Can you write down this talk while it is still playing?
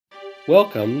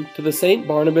Welcome to the St.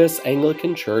 Barnabas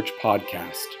Anglican Church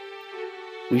podcast.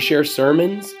 We share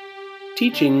sermons,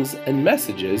 teachings, and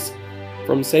messages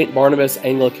from St. Barnabas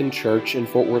Anglican Church in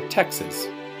Fort Worth, Texas.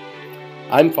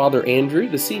 I'm Father Andrew,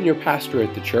 the senior pastor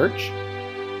at the church,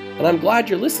 and I'm glad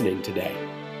you're listening today.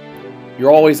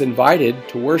 You're always invited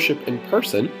to worship in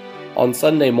person on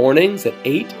Sunday mornings at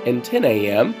 8 and 10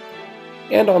 a.m.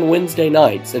 and on Wednesday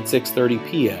nights at 6:30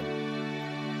 p.m.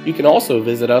 You can also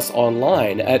visit us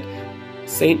online at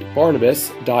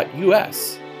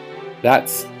stbarnabas.us.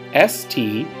 That's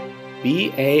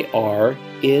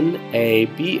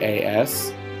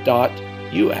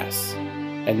stbarnabas.us.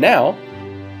 And now,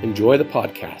 enjoy the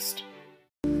podcast.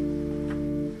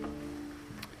 In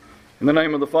the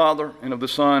name of the Father, and of the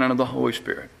Son, and of the Holy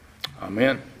Spirit.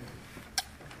 Amen.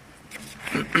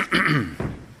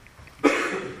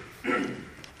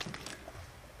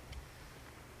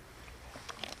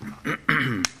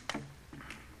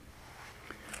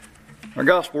 Our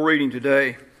gospel reading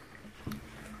today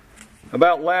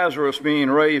about Lazarus being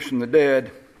raised from the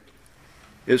dead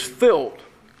is filled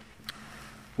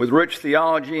with rich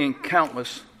theology and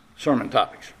countless sermon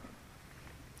topics.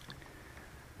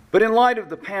 But in light of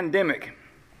the pandemic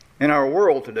in our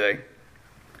world today,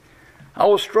 I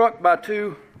was struck by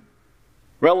two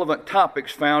relevant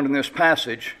topics found in this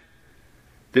passage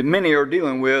that many are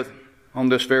dealing with on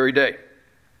this very day.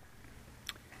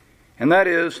 And that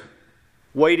is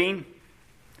waiting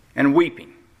and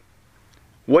weeping.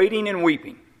 Waiting and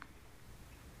weeping.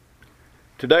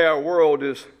 Today our world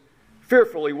is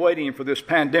fearfully waiting for this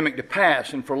pandemic to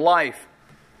pass and for life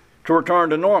to return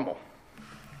to normal,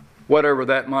 whatever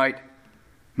that might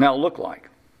now look like.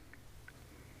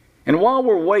 And while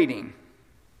we're waiting,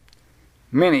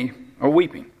 many are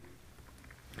weeping.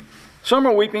 Some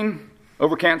are weeping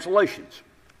over cancellations.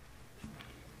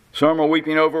 Some are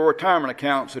weeping over retirement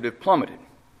accounts that have plummeted,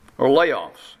 or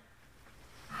layoffs,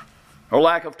 or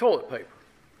lack of toilet paper,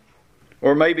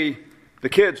 or maybe the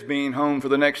kids being home for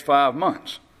the next 5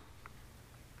 months.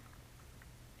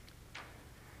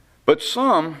 But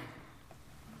some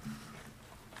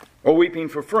are weeping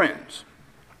for friends,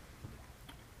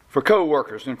 for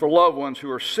co-workers, and for loved ones who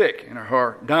are sick and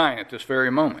are dying at this very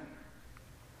moment.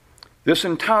 This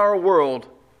entire world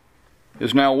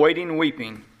is now waiting and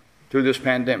weeping through this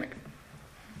pandemic.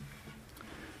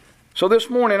 So this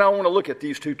morning I want to look at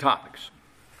these two topics.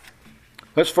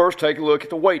 Let's first take a look at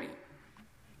the waiting,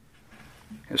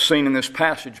 as seen in this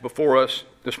passage before us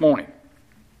this morning.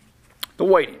 The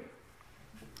waiting.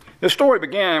 The story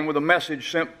began with a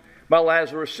message sent by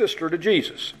Lazarus' sister to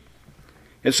Jesus.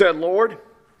 It said, "Lord,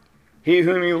 he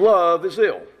whom you love is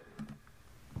ill."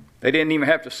 They didn't even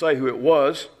have to say who it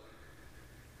was.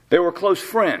 They were close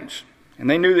friends, and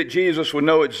they knew that Jesus would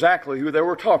know exactly who they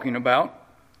were talking about,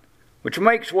 which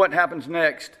makes what happens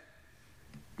next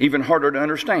even harder to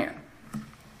understand.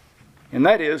 And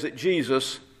that is that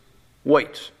Jesus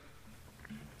waits.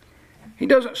 He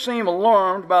doesn't seem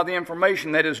alarmed by the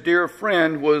information that his dear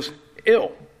friend was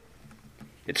ill.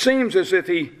 It seems as if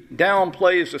he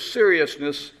downplays the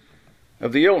seriousness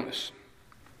of the illness.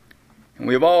 And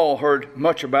we have all heard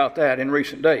much about that in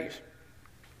recent days.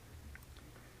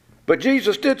 But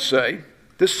Jesus did say,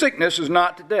 this sickness is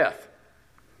not to death,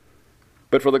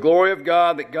 but for the glory of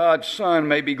God, that God's Son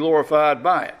may be glorified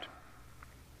by it.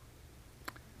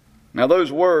 Now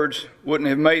those words wouldn't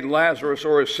have made Lazarus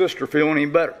or his sister feel any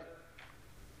better.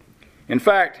 In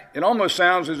fact, it almost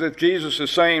sounds as if Jesus is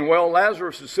saying, well,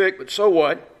 Lazarus is sick, but so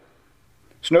what?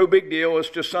 It's no big deal. It's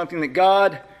just something that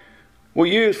God will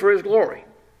use for his glory.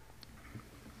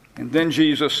 And then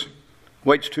Jesus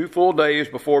waits 2 full days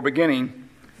before beginning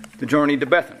the journey to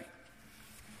Bethany.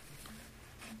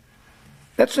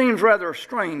 That seems rather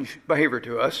strange behavior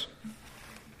to us.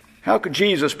 How could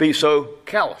Jesus be so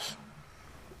callous?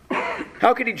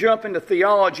 How could he jump into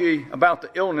theology about the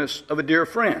illness of a dear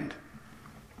friend?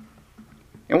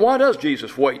 And why does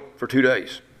Jesus wait for 2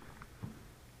 days?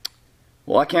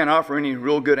 Well, I can't offer any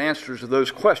real good answers to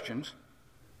those questions.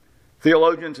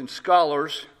 Theologians and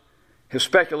scholars have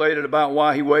speculated about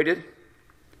why he waited.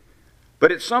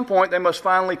 But at some point they must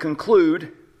finally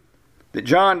conclude that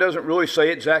John doesn't really say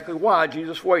exactly why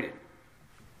Jesus waited.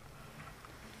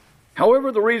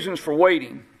 However, the reasons for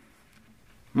waiting,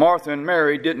 Martha and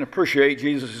Mary didn't appreciate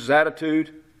Jesus'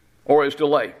 attitude or his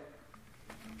delay.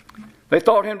 They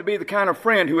thought him to be the kind of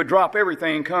friend who would drop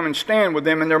everything and come and stand with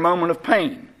them in their moment of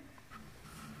pain.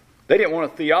 They didn't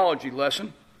want a theology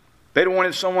lesson. They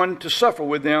wanted someone to suffer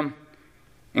with them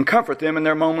and comfort them in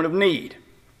their moment of need.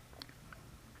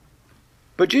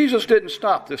 But Jesus didn't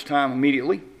stop this time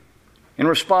immediately and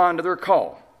respond to their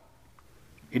call.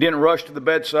 He didn't rush to the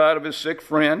bedside of his sick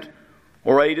friend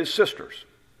or ate his sisters.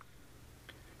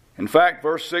 In fact,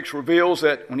 verse 6 reveals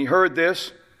that when he heard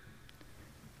this,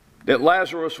 that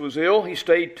Lazarus was ill, he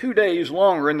stayed 2 days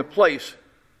longer in the place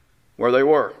where they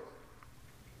were.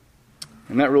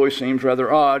 And that really seems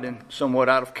rather odd and somewhat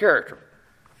out of character.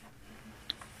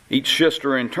 Each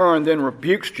sister in turn then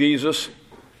rebukes Jesus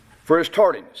for his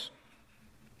tardiness.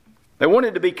 They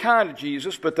wanted to be kind to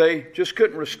Jesus, but they just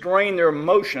couldn't restrain their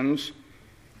emotions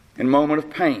in a moment of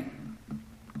pain.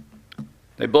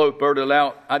 They both blurted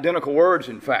out identical words,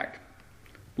 in fact.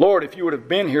 Lord, if you would have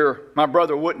been here, my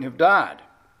brother wouldn't have died.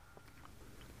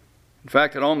 In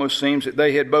fact, it almost seems that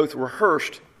they had both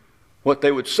rehearsed what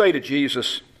they would say to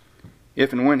Jesus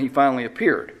if and when he finally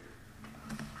appeared.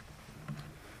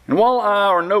 And while I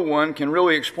or no one can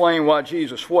really explain why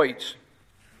Jesus waits,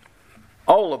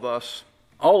 all of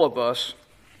us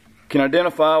can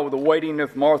identify with the waiting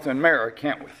of Martha and Mary,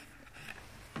 can't we?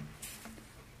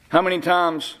 How many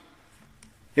times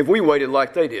have we waited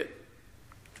like they did?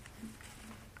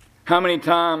 How many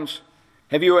times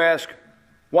have you asked,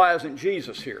 why isn't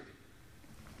Jesus here?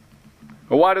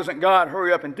 Or why doesn't God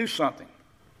hurry up and do something?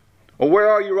 Or where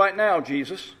are you right now,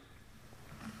 Jesus?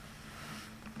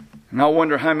 And I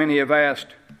wonder how many have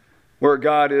asked where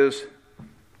God is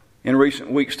in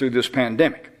recent weeks through this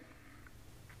pandemic.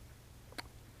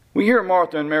 We hear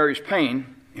Martha and Mary's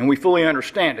pain, and we fully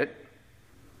understand it,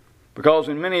 because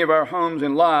in many of our homes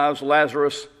and lives,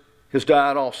 Lazarus has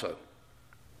died also.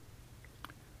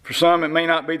 For some, it may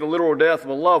not be the literal death of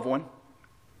a loved one,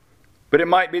 but it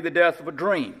might be the death of a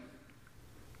dream,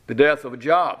 the death of a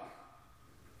job,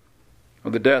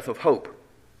 or the death of hope.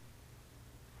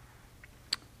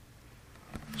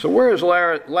 So where has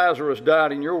Lazarus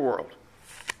died in your world?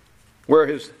 Where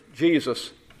has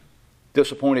Jesus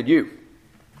disappointed you?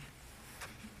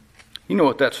 You know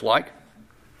what that's like.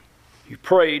 You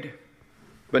prayed,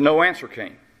 but no answer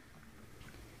came.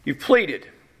 You pleaded,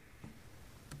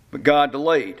 but God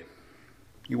delayed.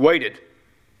 You waited,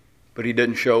 but he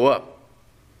didn't show up.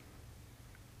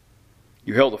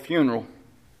 You held a funeral,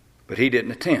 but he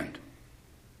didn't attend.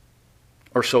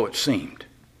 Or so it seemed.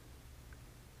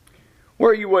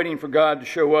 Where are you waiting for God to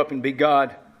show up and be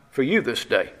God for you this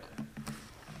day?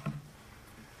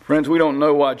 Friends, we don't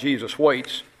know why Jesus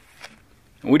waits.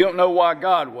 And we don't know why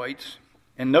God waits.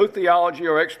 And no theology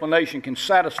or explanation can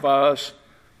satisfy us,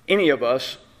 any of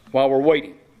us, while we're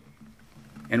waiting.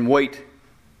 And wait,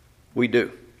 we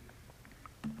do.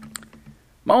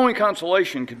 My only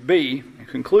consolation could be, and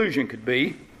conclusion could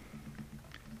be,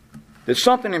 that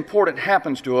something important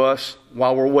happens to us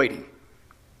while we're waiting.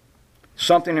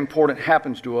 Something important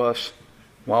happens to us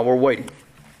while we're waiting.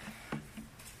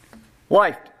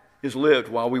 Life is lived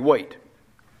while we wait.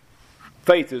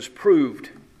 Faith is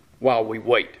proved while we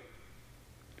wait.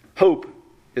 Hope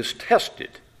is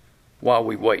tested while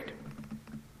we wait.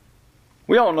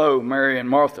 We all know Mary and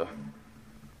Martha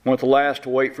weren't the last to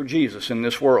wait for Jesus in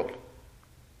this world.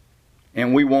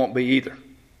 And we won't be either.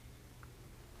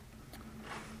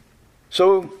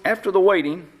 So after the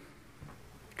waiting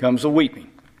comes the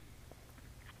weeping.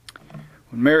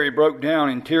 When Mary broke down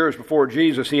in tears before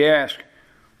Jesus, he asked,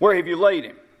 "Where have you laid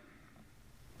him?"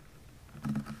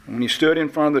 And when he stood in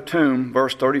front of the tomb,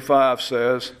 verse 35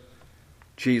 says,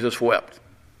 Jesus wept.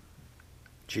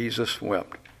 Jesus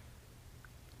wept.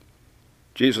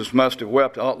 Jesus must have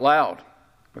wept out loud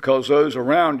because those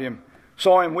around him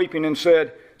saw him weeping and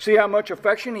said, "See how much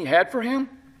affection he had for him?"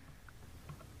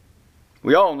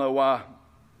 We all know why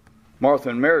Martha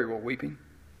and Mary were weeping.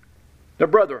 Their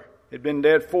brother had been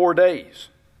dead 4 days.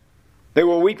 They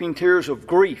were weeping tears of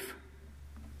grief.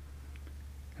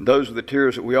 And those are the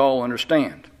tears that we all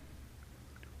understand.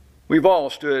 We've all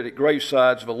stood at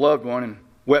gravesides of a loved one and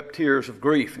wept tears of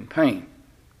grief and pain.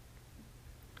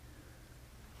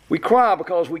 We cry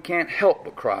because we can't help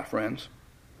but cry, friends.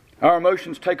 Our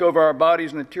emotions take over our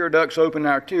bodies and the tear ducts open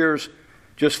and our tears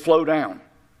just flow down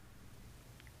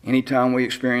anytime we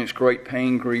experience great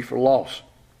pain, grief, or loss.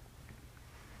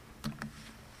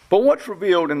 But what's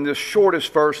revealed in this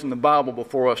shortest verse in the Bible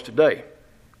before us today?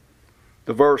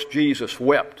 The verse, Jesus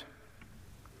wept.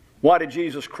 Why did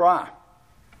Jesus cry?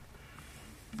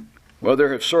 Well,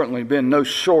 there have certainly been no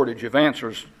shortage of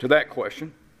answers to that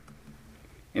question.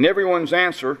 And everyone's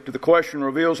answer to the question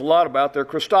reveals a lot about their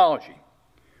Christology,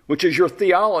 which is your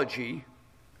theology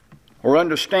or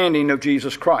understanding of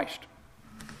Jesus Christ.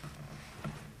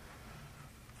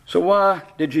 So why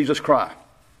did Jesus cry?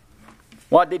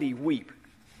 Why did he weep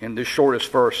in this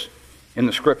shortest verse in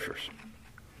the Scriptures?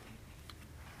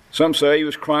 Some say he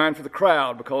was crying for the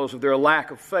crowd because of their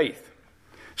lack of faith.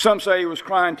 Some say he was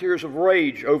crying tears of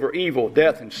rage over evil,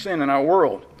 death, and sin in our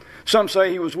world. Some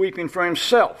say he was weeping for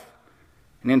himself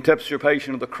in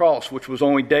anticipation of the cross, which was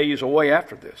only days away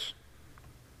after this.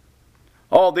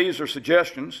 All these are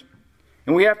suggestions,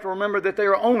 and we have to remember that they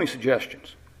are only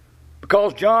suggestions,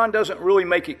 because John doesn't really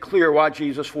make it clear why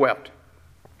Jesus wept.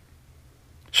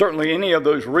 Certainly any of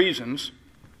those reasons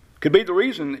could be the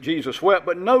reason that Jesus wept,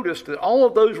 but notice that all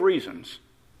of those reasons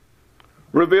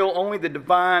reveal only the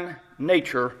divine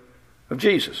nature of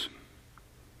Jesus.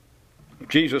 If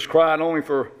Jesus cried only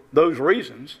for those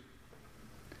reasons,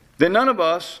 then none of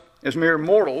us, as mere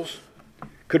mortals,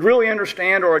 could really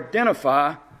understand or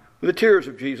identify with the tears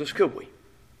of Jesus, could we?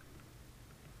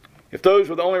 If those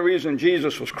were the only reason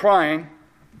Jesus was crying,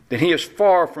 then he is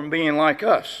far from being like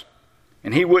us,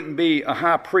 and he wouldn't be a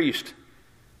high priest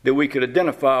that we could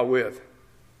identify with,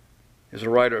 as the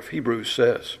writer of Hebrews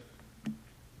says.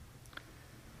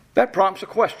 That prompts a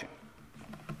question.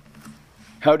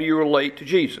 How do you relate to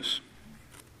Jesus?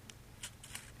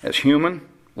 As human,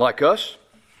 like us,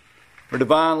 or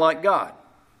divine, like God?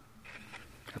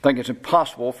 I think it's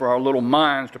impossible for our little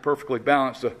minds to perfectly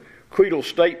balance the creedal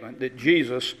statement that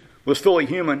Jesus was fully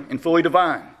human and fully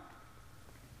divine.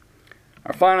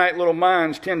 Our finite little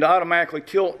minds tend to automatically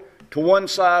tilt to one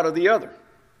side or the other.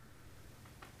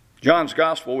 John's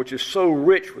gospel, which is so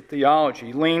rich with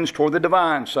theology, leans toward the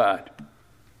divine side,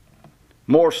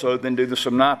 more so than do the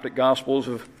synoptic gospels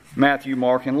of Matthew,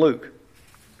 Mark, and Luke.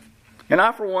 And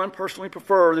I, for one, personally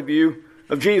prefer the view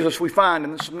of Jesus we find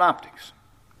in the synoptics.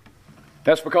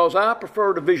 That's because I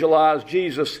prefer to visualize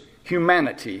Jesus'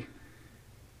 humanity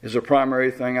as the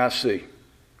primary thing I see.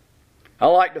 I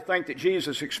like to think that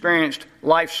Jesus experienced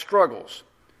life's struggles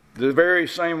the very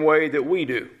same way that we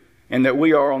do, and that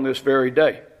we are on this very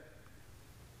day.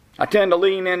 I tend to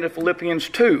lean into Philippians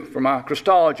 2 for my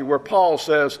Christology, where Paul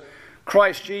says,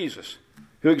 Christ Jesus,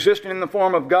 who existed in the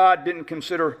form of God, didn't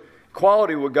consider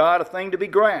equality with God a thing to be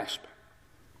grasped,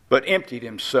 but emptied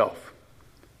himself,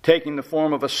 taking the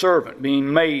form of a servant,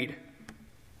 being made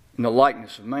in the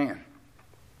likeness of man.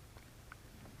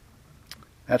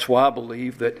 That's why I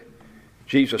believe that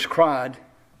Jesus cried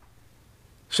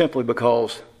simply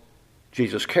because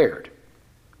Jesus cared.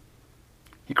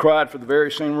 He cried for the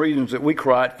very same reasons that we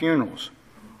cry at funerals,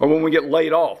 or when we get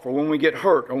laid off, or when we get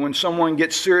hurt, or when someone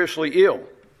gets seriously ill.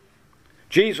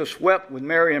 Jesus wept with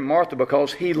Mary and Martha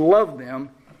because he loved them,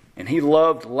 and he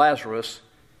loved Lazarus,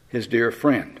 his dear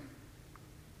friend.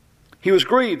 He was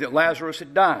grieved that Lazarus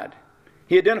had died.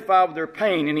 He identified with their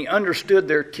pain, and he understood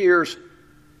their tears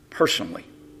personally.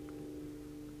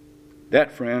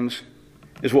 That, friends,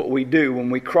 is what we do when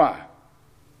we cry.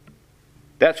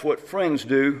 That's what friends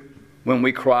do when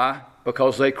we cry,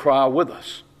 because they cry with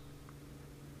us.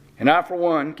 And I, for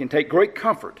one, can take great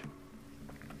comfort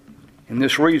in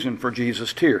this reason for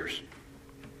Jesus' tears.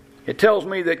 It tells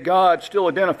me that God still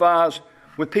identifies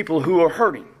with people who are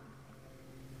hurting.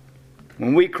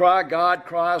 When we cry, God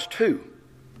cries too.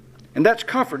 And that's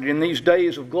comforted in these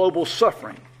days of global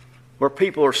suffering, where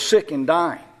people are sick and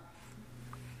dying.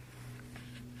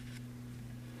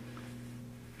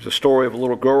 There's a story of a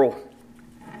little girl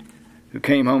who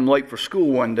came home late for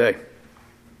school one day.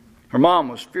 Her mom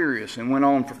was furious and went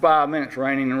on for 5 minutes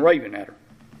ranting and raving at her.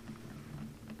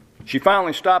 She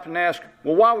finally stopped and asked,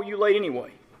 "Well, why were you late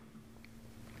anyway?"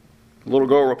 The little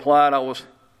girl replied, "I was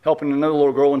helping another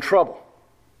little girl in trouble."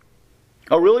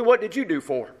 "Oh, really? What did you do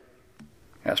for her?"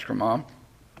 asked her mom.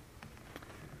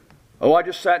 "Oh, I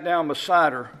just sat down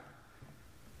beside her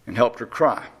and helped her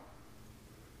cry."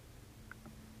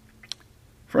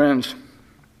 Friends,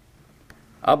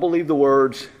 I believe the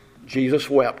words, "Jesus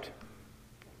wept,"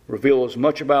 reveal as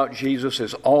much about Jesus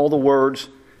as all the words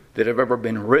that have ever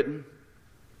been written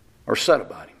or said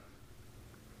about him.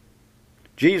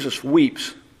 Jesus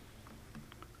weeps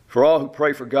for all who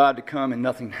pray for God to come and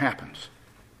nothing happens.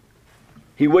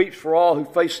 He weeps for all who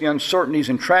face the uncertainties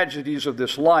and tragedies of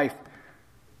this life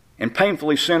and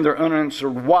painfully send their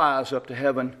unanswered whys up to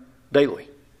heaven daily.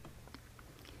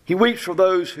 He weeps for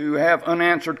those who have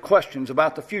unanswered questions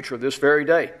about the future this very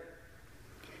day.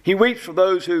 He weeps for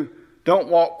those who don't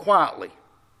walk quietly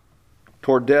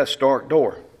toward death's dark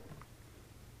door.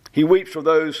 He weeps for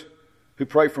those who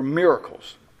pray for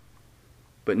miracles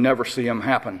but never see them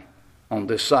happen on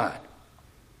this side.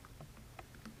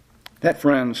 That,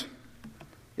 friends,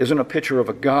 isn't a picture of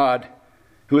a God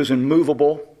who is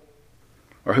immovable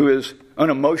or who is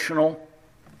unemotional,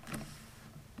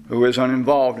 who is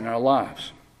uninvolved in our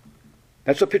lives.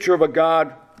 That's a picture of a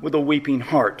God with a weeping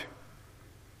heart.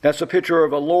 That's a picture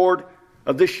of a Lord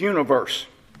of this universe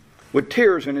with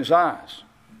tears in his eyes.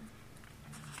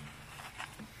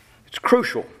 It's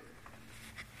crucial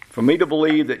for me to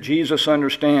believe that Jesus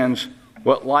understands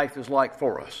what life is like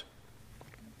for us.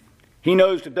 He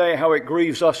knows today how it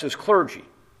grieves us as clergy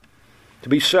to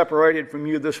be separated from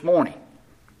you this morning.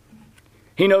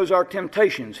 He knows our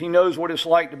temptations. He knows what it's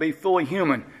like to be fully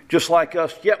human, just like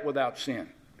us, yet without sin.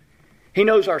 He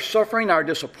knows our suffering, our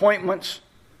disappointments,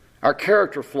 our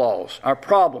character flaws, our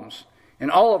problems, and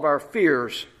all of our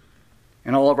fears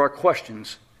and all of our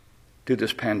questions through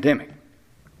this pandemic.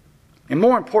 And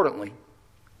more importantly,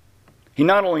 He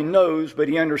not only knows, but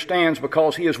He understands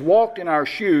because He has walked in our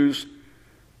shoes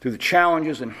through the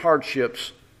challenges and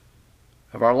hardships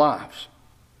of our lives.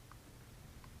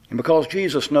 And because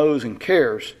Jesus knows and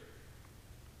cares,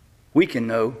 we can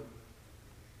know,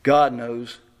 God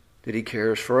knows, that He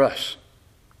cares for us.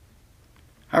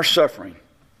 Our suffering,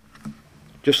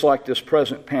 just like this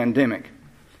present pandemic,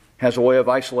 has a way of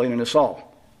isolating us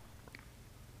all.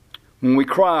 When we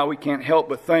cry, we can't help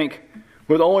but think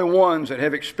we're the only ones that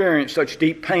have experienced such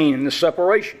deep pain in this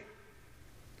separation.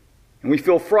 And we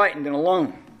feel frightened and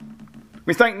alone.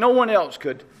 We think no one else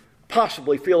could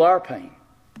possibly feel our pain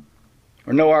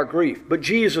or know our grief. But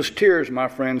Jesus' tears, my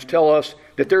friends, tell us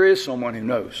that there is someone who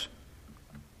knows.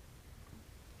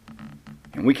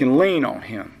 And we can lean on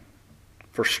Him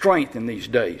for strength in these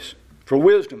days, for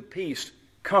wisdom, peace,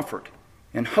 comfort,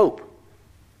 and hope.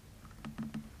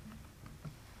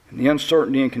 In the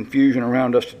uncertainty and confusion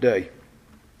around us today,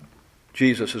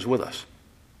 Jesus is with us.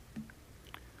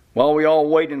 While we all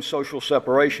wait in social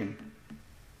separation,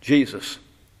 Jesus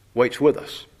waits with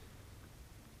us.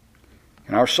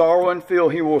 In our sorrow and fear,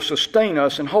 He will sustain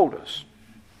us and hold us.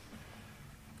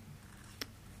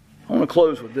 I want to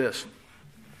close with this.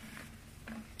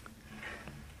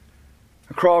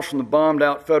 Across from the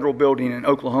bombed-out federal building in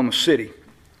Oklahoma City,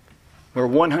 where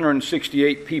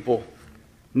 168 people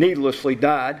needlessly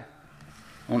died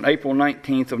on April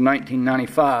 19th of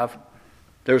 1995,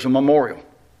 there's a memorial.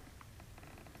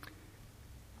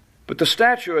 But the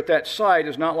statue at that site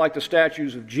is not like the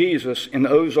statues of Jesus in the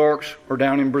Ozarks or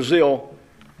down in Brazil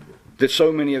that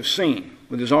so many have seen,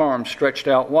 with His arms stretched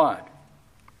out wide.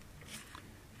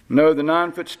 No, the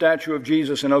 9-foot statue of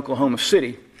Jesus in Oklahoma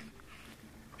City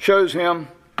shows Him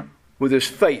with His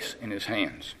face in His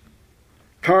hands,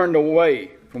 turned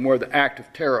away from where the act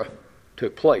of terror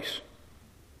took place.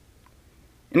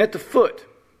 And at the foot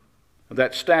of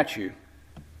that statue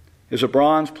is a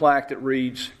bronze plaque that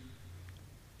reads,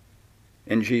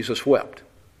 "And Jesus wept."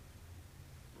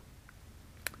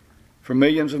 For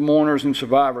millions of mourners and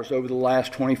survivors over the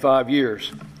last 25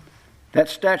 years, that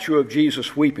statue of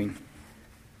Jesus weeping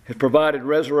has provided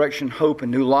resurrection, hope,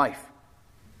 and new life.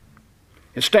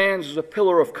 It stands as a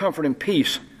pillar of comfort and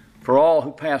peace for all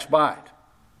who pass by it.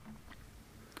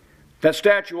 That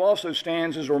statue also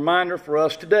stands as a reminder for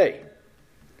us today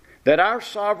that our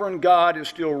sovereign God is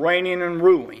still reigning and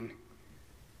ruling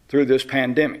through this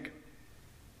pandemic.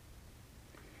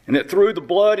 And that through the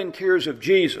blood and tears of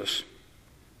Jesus,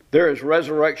 there is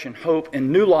resurrection, hope,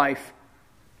 and new life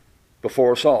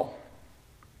before us all.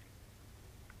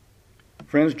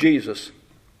 Friends, Jesus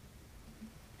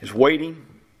is waiting,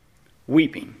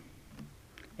 weeping,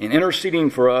 and interceding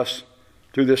for us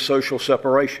through this social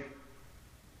separation.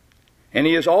 And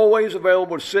He is always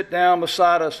available to sit down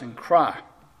beside us and cry.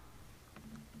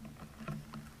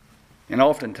 And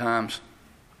oftentimes,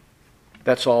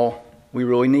 that's all we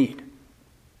really need.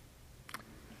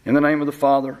 In the name of the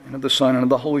Father, and of the Son, and of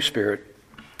the Holy Spirit.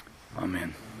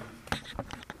 Amen.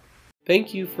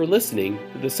 Thank you for listening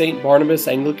to the St. Barnabas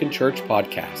Anglican Church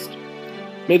podcast.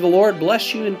 May the Lord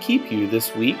bless you and keep you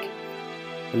this week,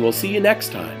 and we'll see you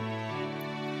next time.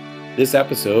 This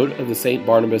episode of the St.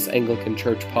 Barnabas Anglican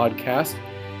Church podcast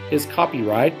is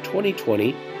copyright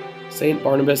 2020, St.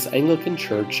 Barnabas Anglican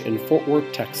Church in Fort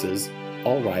Worth, Texas,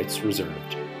 all rights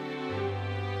reserved.